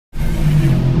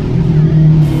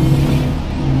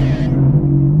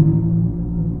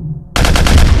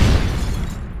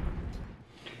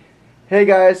Hey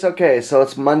guys, okay, so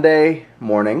it's Monday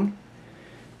morning,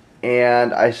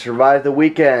 and I survived the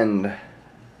weekend.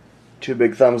 2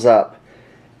 big thumbs up.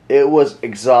 It was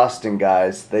exhausting,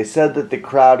 guys. They said that the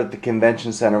crowd at the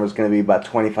convention center was going to be about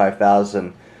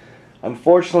 25,000.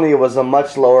 Unfortunately, it was a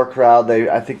much lower crowd.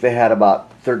 I think they had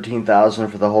about 13,000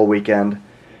 for the whole weekend.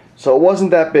 So it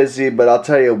wasn't that busy, but I'll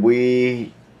tell you,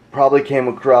 we probably came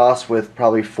across with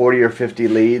probably 40 or 50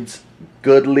 leads.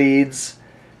 Good leads.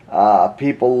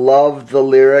 People loved the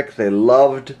lyric. They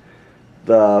loved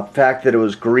the fact that it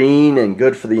was green and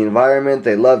good for the environment.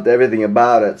 They loved everything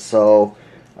about it. So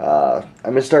I'm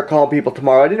going to start calling people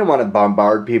tomorrow. I didn't want to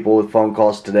bombard people with phone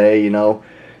calls today, you know.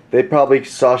 They probably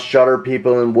saw shutter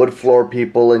people and wood floor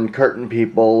people and curtain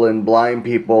people and blind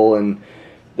people, and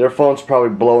their phone's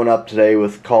probably blowing up today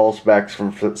with calls back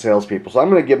from salespeople. So I'm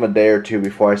going to give them a day or two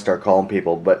before I start calling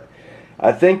people. But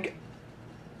I think,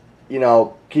 you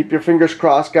know, keep your fingers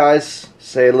crossed, guys.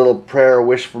 Say a little prayer or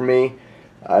wish for me.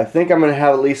 I think I'm going to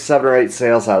have at least 7 or 8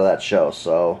 sales out of that show.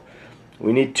 So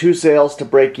we need 2 sales to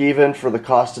break even for the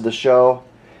cost of the show.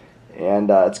 And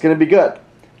it's going to be good.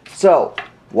 So,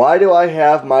 why do I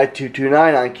have my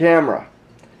 229 on camera?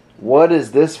 What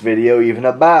is this video even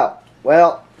about?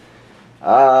 Well,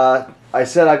 I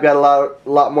said I've got a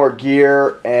lot more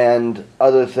gear and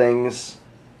other things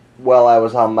while I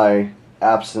was on my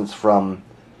absence from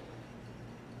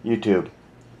YouTube.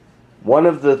 One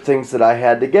of the things that I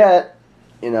had to get,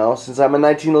 you know, since I'm a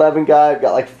 1911 guy, I've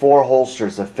got like 4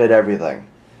 holsters that fit everything.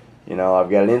 You know,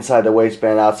 I've got an inside the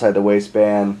waistband, outside the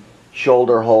waistband,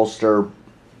 shoulder holster,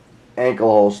 ankle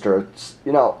holster. It's,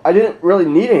 you know, I didn't really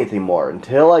need anything more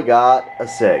until I got a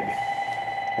SIG.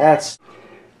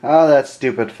 That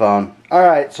stupid phone.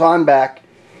 Alright, so I'm back.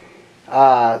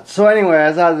 So anyway,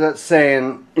 as I was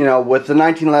saying, you know, with the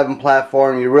 1911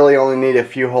 platform, you really only need a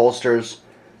few holsters.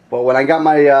 But when I got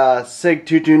my SIG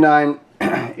 229,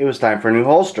 it was time for a new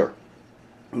holster.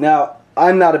 Now,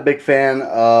 I'm not a big fan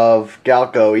of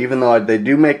Galco, even though they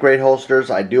do make great holsters.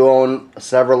 I do own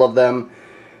several of them.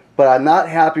 But I'm not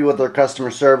happy with their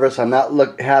customer service. I'm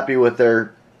not happy with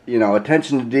their, you know,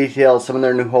 attention to detail. Some of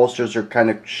their new holsters are kind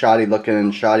of shoddy looking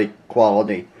and shoddy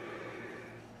quality.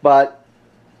 But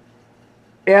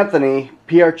Anthony,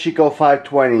 PR Chico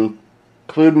 520,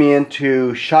 clued me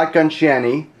into Shotgun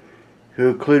Shanny,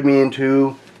 who clued me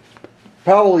into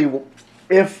probably,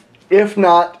 if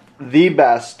not the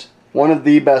best, one of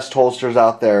the best holsters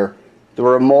out there, the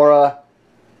Ramora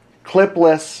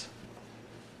clipless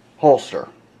holster.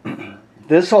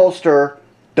 This holster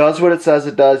does what it says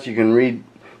it does. You can read,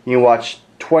 you can watch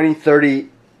 20, 30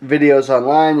 videos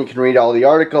online. You can read all the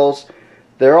articles.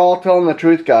 They're all telling the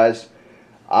truth, guys.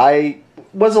 I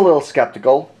was a little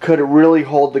skeptical. Could it really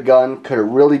hold the gun? Could it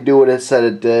really do what it said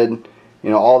it did? You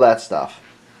know, all that stuff.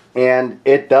 And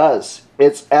it does.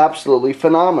 It's absolutely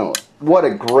phenomenal. What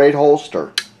a great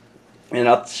holster. And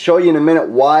I'll show you in a minute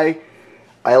why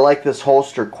I like this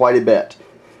holster quite a bit.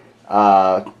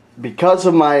 Because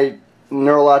of my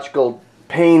neurological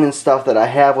pain and stuff that I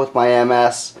have with my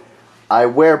MS, I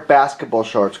wear basketball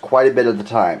shorts quite a bit of the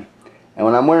time. And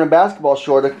when I'm wearing basketball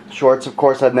shorts, of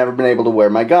course, I've never been able to wear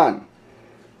my gun.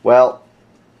 Well,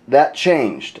 that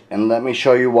changed, and let me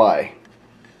show you why.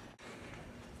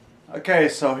 Okay,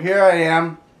 so here I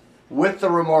am with the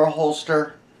Ramora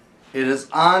holster. It is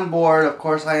on board. Of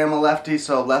course, I am a lefty,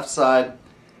 so left side.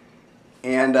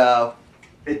 And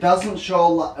it doesn't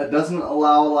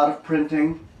allow a lot of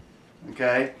printing,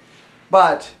 okay?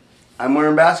 But I'm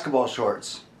wearing basketball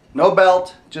shorts. No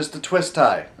belt, just a twist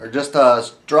tie, or just a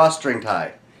drawstring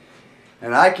tie.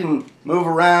 And I can move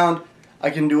around, I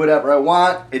can do whatever I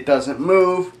want, it doesn't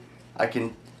move. I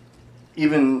can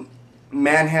even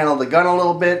manhandle the gun a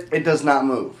little bit, it does not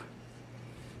move.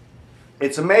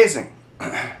 It's amazing.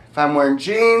 If I'm wearing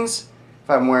jeans, if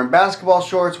I'm wearing basketball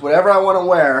shorts, whatever I want to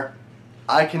wear,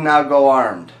 I can now go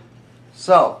armed.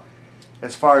 So,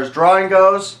 as far as drawing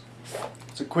goes,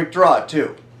 it's a quick draw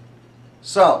too.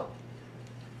 So,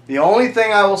 the only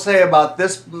thing I will say about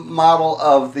this model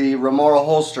of the Ramora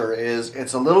holster is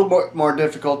it's a little more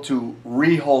difficult to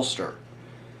reholster.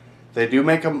 They do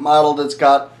make a model that's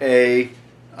got a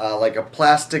like a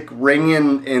plastic ring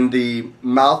in the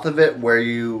mouth of it where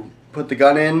you put the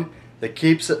gun in that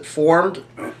keeps it formed,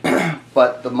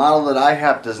 but the model that I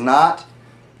have does not.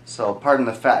 So pardon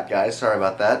the fat, guys, sorry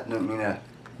about that, didn't mean to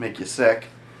make you sick.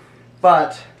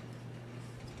 But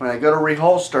when I go to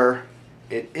reholster,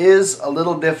 it is a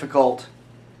little difficult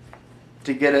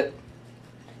to get it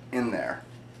in there.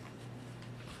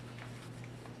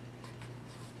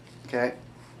 Okay,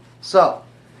 so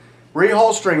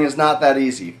reholstering is not that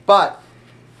easy, but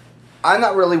I'm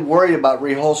not really worried about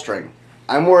reholstering.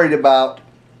 I'm worried about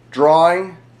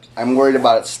drawing. I'm worried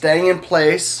about it staying in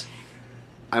place.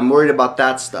 I'm worried about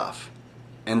that stuff.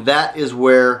 And that is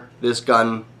where this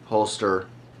gun holster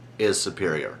is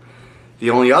superior. The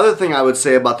only other thing I would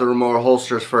say about the Ramora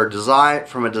holsters for a design,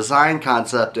 from a design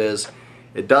concept, is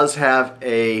it does have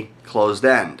a closed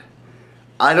end.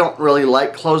 I don't really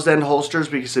like closed end holsters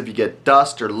because if you get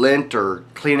dust or lint or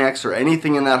Kleenex or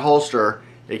anything in that holster,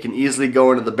 it can easily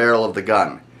go into the barrel of the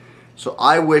gun. So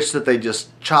I wish that they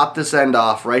just chop this end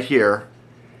off right here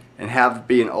and have it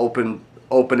be an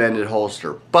open-ended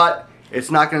holster. But it's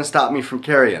not going to stop me from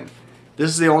carrying. This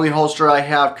is the only holster I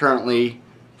have currently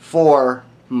for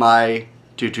my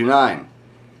 229.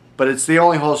 But it's the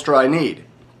only holster I need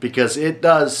because it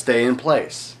does stay in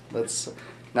place.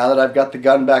 Now that I've got the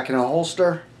gun back in a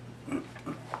holster,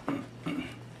 you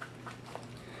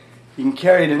can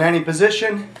carry it in any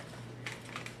position.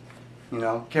 You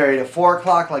know, carry it at 4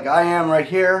 o'clock like I am right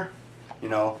here. You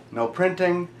know, no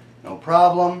printing, no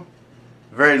problem.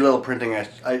 Very little printing.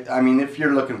 I mean, if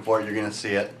you're looking for it, you're going to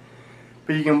see it.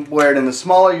 But you can wear it in the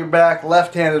small of your back,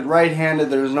 left-handed, right-handed.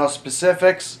 There's no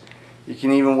specifics. You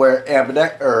can even wear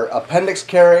appendix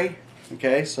carry.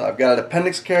 Okay, so I've got an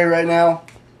appendix carry right now.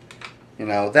 You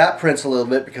know, that prints a little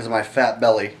bit because of my fat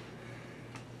belly.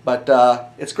 But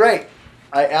it's great.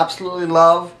 I absolutely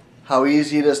love how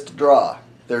easy it is to draw.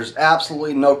 There's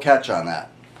absolutely no catch on that.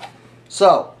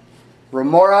 So,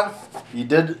 Ramora, you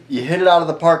hit it out of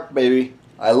the park, baby.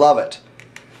 I love it.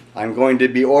 I'm going to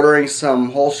be ordering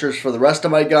some holsters for the rest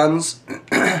of my guns.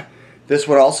 This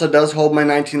one also does hold my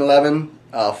 1911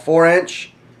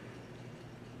 4-inch.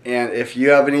 And if you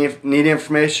have any need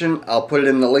information, I'll put it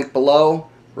in the link below.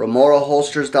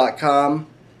 RamoraHosters.com.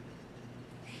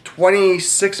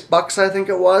 26 bucks, I think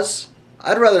it was.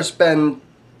 I'd rather spend,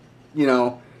 you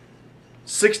know,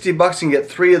 60 bucks and get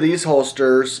 3 of these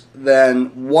holsters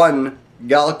than one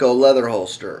Galco leather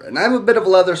holster. And I'm a bit of a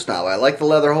leather snob. I like the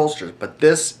leather holsters, but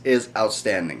this is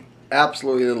outstanding.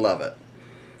 Absolutely love it.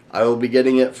 I will be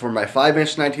getting it for my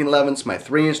 5-inch 1911s, my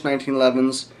 3-inch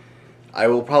 1911s. I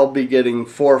will probably be getting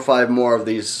 4 or 5 more of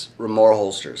these Ramora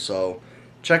holsters. So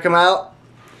check them out.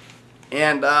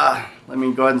 And let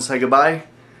me go ahead and say goodbye.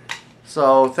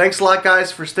 So thanks a lot,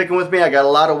 guys, for sticking with me. I got a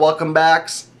lot of welcome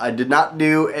backs. I did not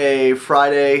do a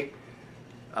Friday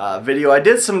video. I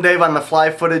did some Dave on the Fly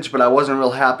footage, but I wasn't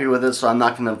real happy with it, so I'm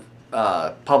not going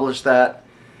to publish that.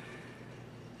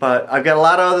 But I've got a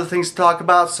lot of other things to talk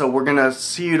about, so we're going to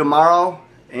see you tomorrow.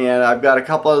 And I've got a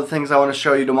couple other things I want to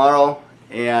show you tomorrow.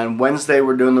 And Wednesday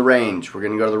we're doing the range. We're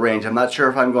going to go to the range. I'm not sure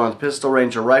if I'm going to the pistol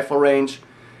range or rifle range.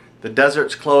 The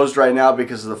desert's closed right now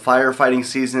because of the firefighting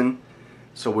season.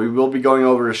 So we will be going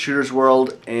over to Shooter's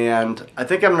World, and I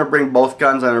think I'm going to bring both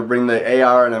guns. I'm going to bring the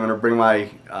AR and I'm going to bring my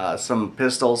some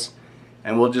pistols,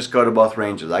 and we'll just go to both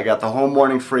ranges. I got the home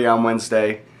warning free on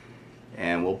Wednesday,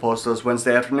 and we'll post those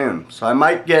Wednesday afternoon. So I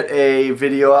might get a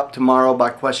video up tomorrow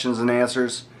about questions and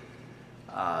answers.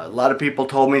 A lot of people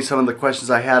told me some of the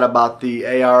questions I had about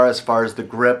the AR as far as the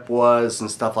grip was and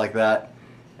stuff like that.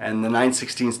 And the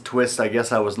 9/16 twist, I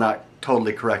guess I was not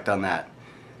totally correct on that.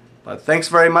 But thanks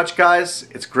very much, guys.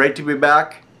 It's great to be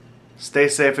back. Stay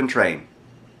safe and train.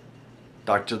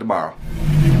 Talk to you tomorrow.